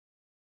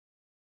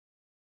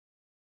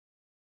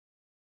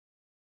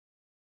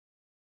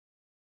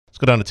Let's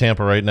go down to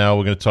Tampa right now.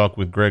 We're going to talk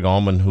with Greg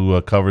Auman, who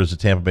covers the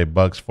Tampa Bay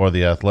Bucs for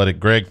The Athletic.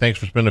 Greg, thanks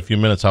for spending a few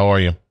minutes. How are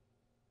you?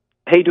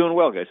 Hey, doing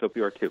well, guys. Hope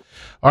you are too.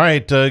 All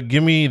right,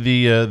 give me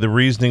the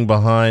reasoning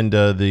behind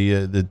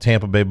the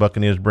Tampa Bay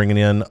Buccaneers bringing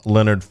in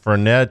Leonard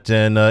Fournette,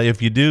 and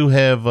if you do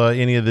have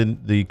any of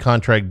the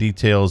contract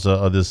details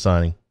of this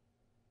signing.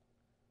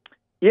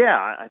 Yeah,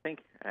 I think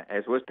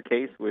as was the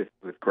case with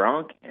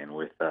Gronk and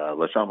with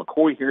LaShawn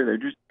McCoy here, they're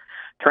just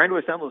trying to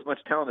assemble as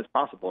much talent as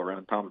possible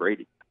around Tom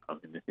Brady. I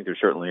think there's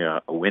certainly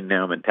a win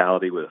now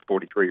mentality with a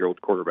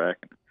 43-year-old quarterback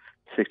and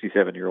a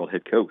 67-year-old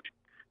head coach.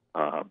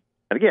 And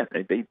again,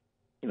 they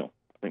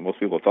I think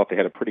most people thought they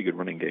had a pretty good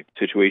running game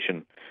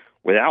situation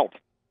without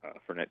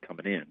Fournette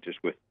coming in, just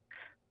with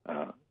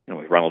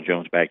with Ronald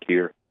Jones back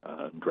here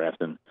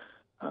drafting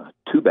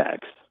two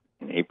backs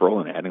in April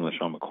and adding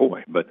LaShawn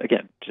McCoy. But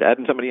again, just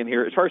adding somebody in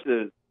here. As far as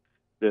the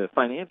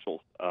financials,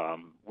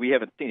 we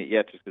haven't seen it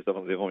yet just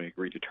because they've only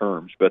agreed to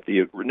terms. But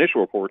the initial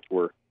reports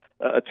were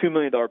a $2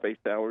 million base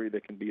salary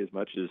that can be as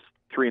much as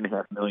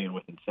 $3.5 million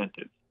with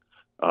incentives.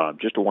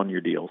 Just a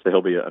one-year deal, so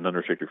he'll be an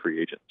unrestricted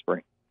free agent in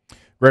spring.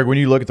 Greg, when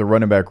you look at the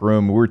running back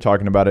room, we were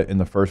talking about it in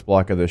the first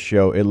block of the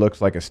show. It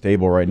looks like a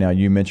stable right now.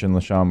 You mentioned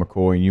LaShawn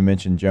McCoy, and you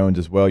mentioned Jones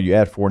as well. You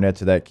add Fournette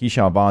to that.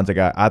 Keyshawn Vaughn's a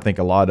guy I think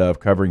a lot of,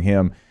 covering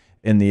him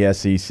in the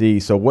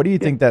SEC. So what do you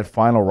think that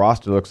final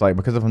roster looks like?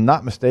 Because if I'm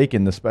not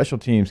mistaken, the special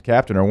teams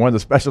captain or one of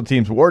the special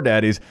teams war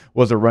daddies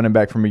was a running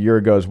back from a year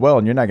ago as well,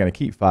 and you're not going to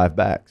keep five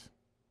backs.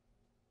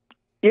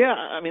 Yeah,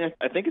 I mean,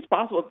 I think it's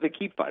possible to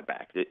keep five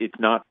backs. It's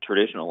not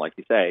traditional, like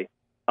you say.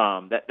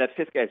 That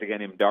fifth guy's a guy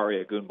named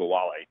Daria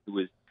Gunbowale, who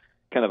was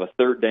kind of a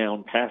third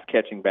down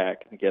pass-catching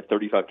back. He had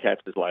 35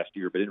 catches last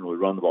year, but didn't really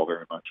run the ball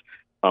very much.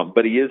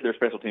 But he is their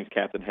special teams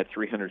captain, had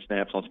 300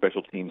 snaps on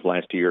special teams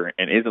last year,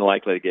 and isn't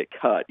likely to get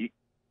cut.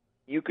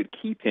 You could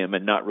keep him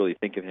and not really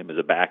think of him as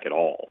a back at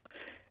all.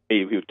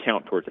 He would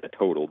count towards that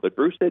total. But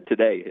Bruce said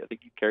today, I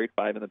think he carried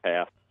five in the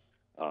past.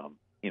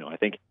 I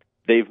think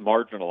they've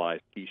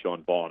marginalized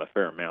Keyshawn Vaughn a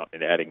fair amount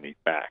in adding these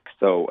backs.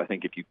 So I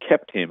think if you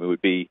kept him, it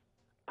would be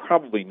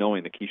probably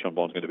knowing that Keyshawn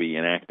Vaughn's going to be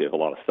inactive a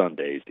lot of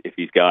Sundays if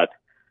he's got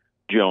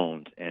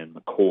Jones and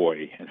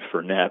McCoy and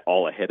Fournette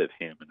all ahead of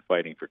him and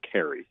fighting for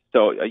carries.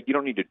 So you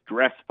don't need to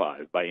dress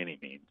five by any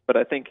means. But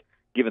I think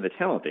given the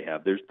talent they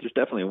have, there's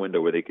definitely a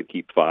window where they could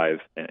keep five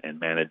and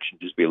manage and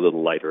just be a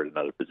little lighter at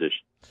another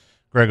position.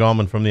 Greg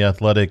Auman from The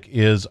Athletic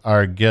is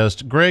our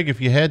guest. Greg,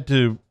 if you had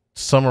to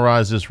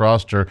summarize this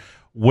roster,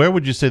 where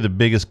would you say the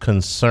biggest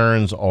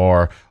concerns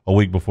are a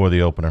week before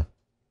the opener?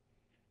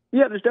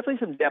 Yeah, there's definitely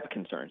some depth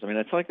concerns. I mean,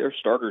 I feel like their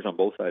starters on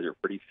both sides are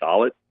pretty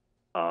solid.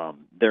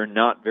 They're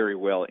not very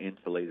well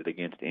insulated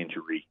against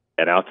injury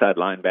at outside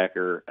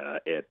linebacker,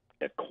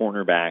 at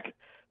cornerback.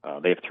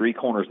 They have three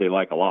corners they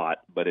like a lot,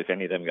 but if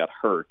any of them got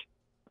hurt,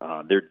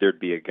 there'd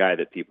be a guy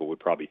that people would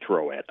probably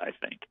throw at, I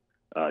think.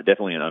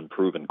 Definitely an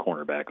unproven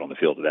cornerback on the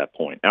field at that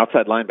point.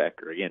 Outside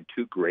linebacker, again,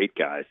 two great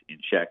guys in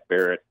Shaq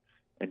Barrett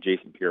and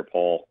Jason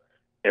Pierre-Paul.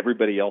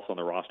 Everybody else on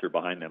the roster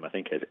behind them, I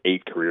think, has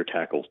 8 career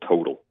tackles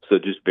total. So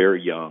just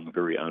very young,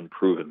 very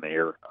unproven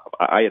there.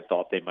 I had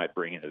thought they might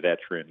bring in a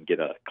veteran,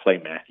 get a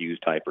Clay Matthews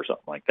type or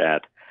something like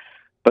that.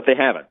 But they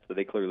haven't, so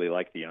they clearly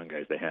like the young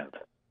guys they have.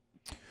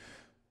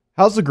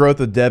 How's the growth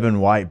of Devin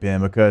White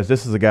been? Because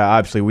this is a guy,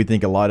 obviously, we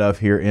think a lot of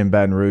here in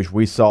Baton Rouge.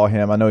 We saw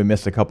him. I know he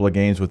missed a couple of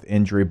games with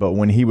injury, but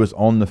when he was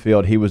on the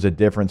field, he was a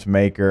difference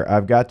maker.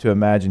 I've got to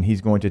imagine he's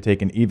going to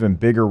take an even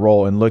bigger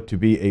role and look to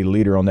be a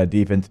leader on that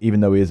defense, even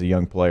though he is a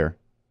young player.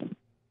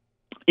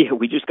 Yeah,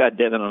 we just got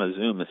Devin on a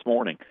Zoom this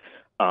morning.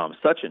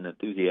 Such an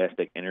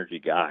enthusiastic, energy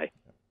guy.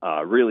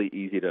 Really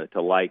easy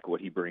to like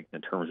what he brings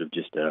in terms of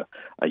just a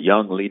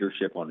young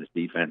leadership on his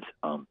defense.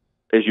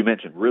 As you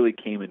mentioned, really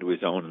came into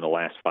his own in the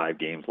last 5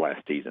 games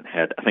last season.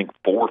 Had, I think,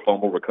 4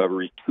 fumble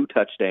recoveries, 2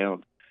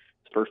 touchdowns,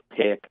 his first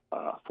pick,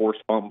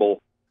 forced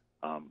fumble.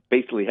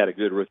 Basically had a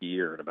good rookie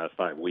year in about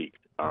 5 weeks.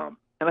 And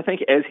I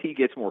think as he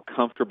gets more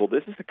comfortable,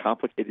 this is a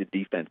complicated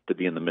defense to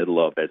be in the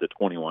middle of as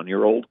a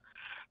 21-year-old.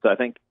 So I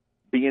think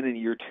being in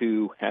year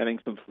 2, having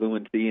some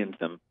fluency and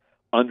some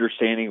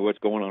understanding of what's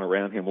going on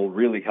around him will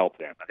really help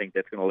them. I think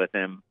that's going to let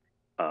them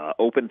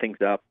open things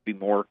up, be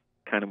more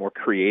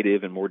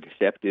creative and more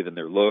deceptive in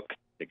their look. I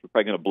think they're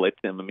probably going to blitz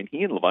them. I mean,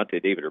 he and Levante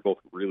David are both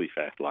really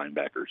fast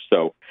linebackers.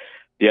 So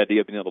the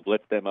idea of being able to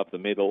blitz them up the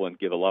middle and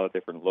give a lot of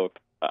different looks,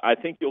 I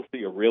think you'll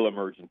see a real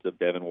emergence of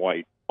Devin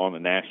White on the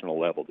national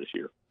level this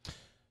year.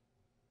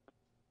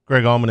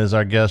 Greg Auman is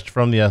our guest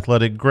from The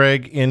Athletic.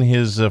 Greg, in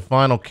his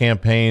final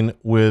campaign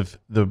with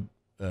the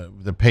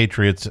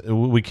Patriots,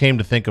 we came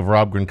to think of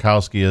Rob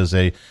Gronkowski as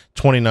a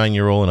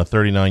 29-year-old in a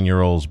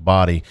 39-year-old's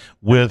body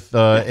with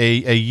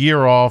a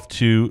year off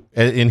to,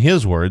 in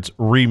his words,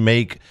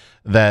 remake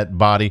that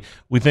body.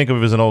 We think of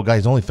him as an old guy.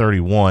 He's only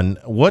 31.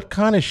 What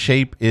kind of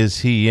shape is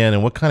he in,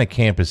 and what kind of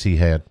camp has he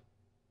had?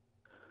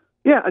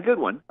 Yeah, a good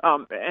one,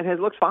 and has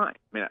looked fine.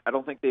 I mean, I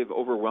don't think they've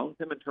overwhelmed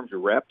him in terms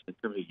of reps, in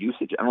terms of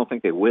usage. I don't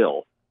think they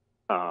will.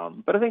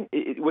 But I think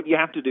what you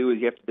have to do is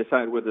you have to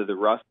decide whether the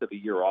rust of a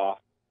year off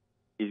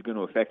is going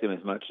to affect him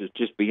as much as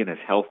just being as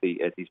healthy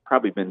as he's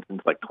probably been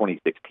since like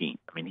 2016.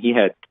 I mean, he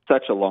had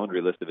such a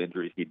laundry list of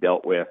injuries he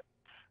dealt with,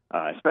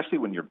 especially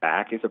when your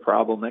back is a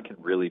problem. That can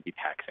really be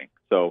taxing.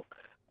 So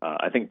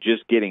I think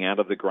just getting out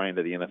of the grind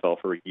of the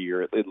NFL for a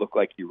year, it looked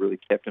like he really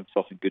kept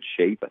himself in good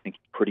shape. I think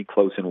he's pretty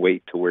close in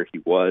weight to where he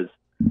was.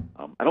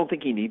 I don't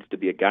think he needs to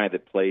be a guy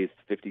that plays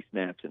 50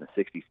 snaps in a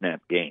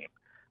 60-snap game.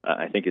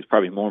 I think it's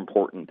probably more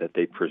important that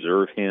they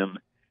preserve him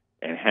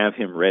and have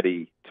him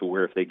ready to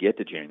where if they get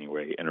to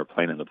January and are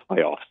playing in the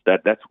playoffs,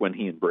 that's when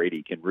he and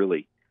Brady can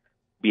really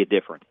be a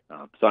difference.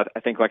 So I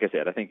think, like I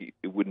said, I think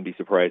it wouldn't be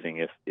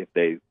surprising if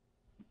they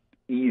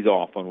ease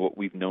off on what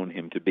we've known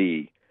him to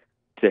be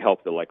to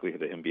help the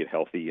likelihood of him being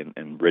healthy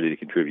and ready to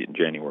contribute in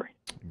January.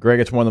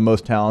 Greg, it's one of the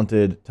most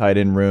talented tight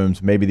end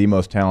rooms, maybe the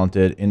most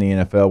talented in the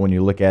NFL when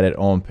you look at it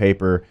on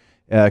paper.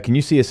 Can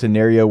you see a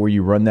scenario where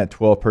you run that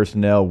 12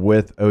 personnel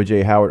with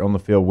O.J. Howard on the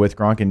field with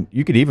Gronk? And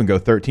you could even go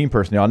 13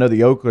 personnel. I know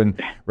the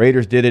Oakland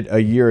Raiders did it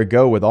a year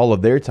ago with all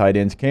of their tight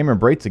ends. Cameron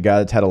Brate's a guy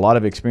that's had a lot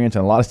of experience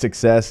and a lot of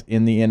success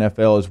in the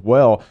NFL as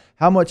well.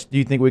 How much do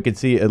you think we could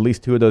see at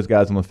least two of those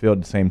guys on the field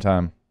at the same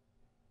time?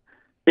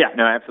 Yeah,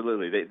 no,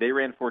 absolutely. They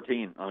ran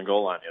 14 on the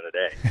goal line the other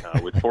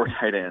day with 4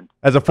 tight ends.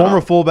 As a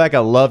former fullback, I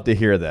love to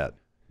hear that.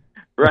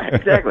 Right,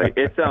 exactly.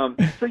 It's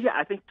so yeah,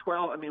 I think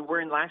 12. I mean, we're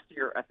in last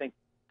year. I think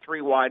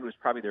 3 wide was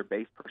probably their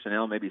base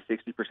personnel, maybe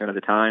 60% of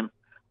the time.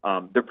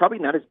 They're probably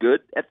not as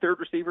good at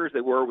third receiver as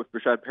they were with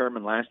Rashad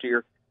Perriman last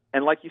year.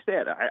 And like you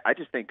said, I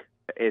just think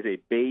as a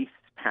base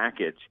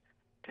package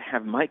to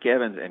have Mike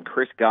Evans and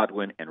Chris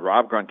Godwin and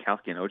Rob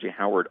Gronkowski and O.J.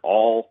 Howard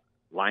all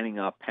lining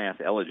up pass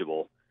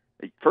eligible.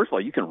 First of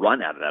all, you can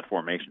run out of that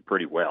formation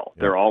pretty well.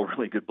 They're all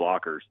really good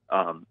blockers.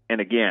 And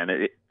again,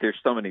 there's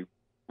so many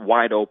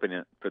wide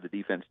open for the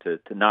defense to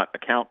not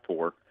account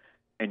for.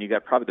 And you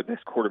got probably the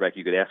best quarterback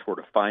you could ask for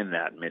to find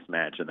that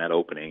mismatch and that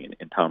opening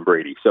in Tom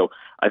Brady. So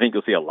I think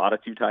you'll see a lot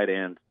of 2 tight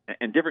ends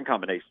and different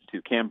combinations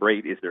too. Cam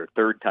Brate is their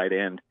 3rd tight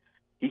end.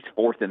 He's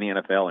 4th in the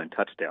NFL in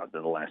touchdowns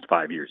in the last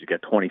 5 years. You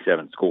got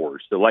 27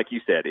 scores. So like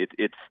you said,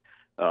 it's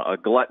a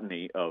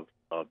gluttony of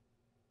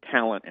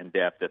talent and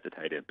depth at the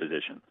tight end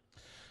position.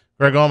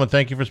 Greg Auman,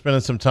 thank you for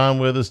spending some time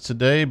with us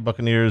today.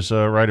 Buccaneers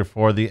writer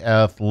for The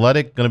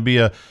Athletic. Going to be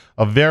a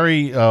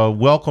very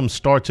welcome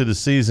start to the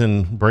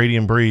season, Brady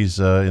and Breeze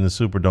in the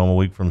Superdome a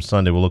week from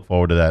Sunday. We'll look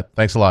forward to that.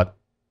 Thanks a lot.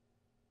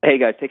 Hey,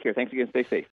 guys, take care. Thanks again. Stay safe.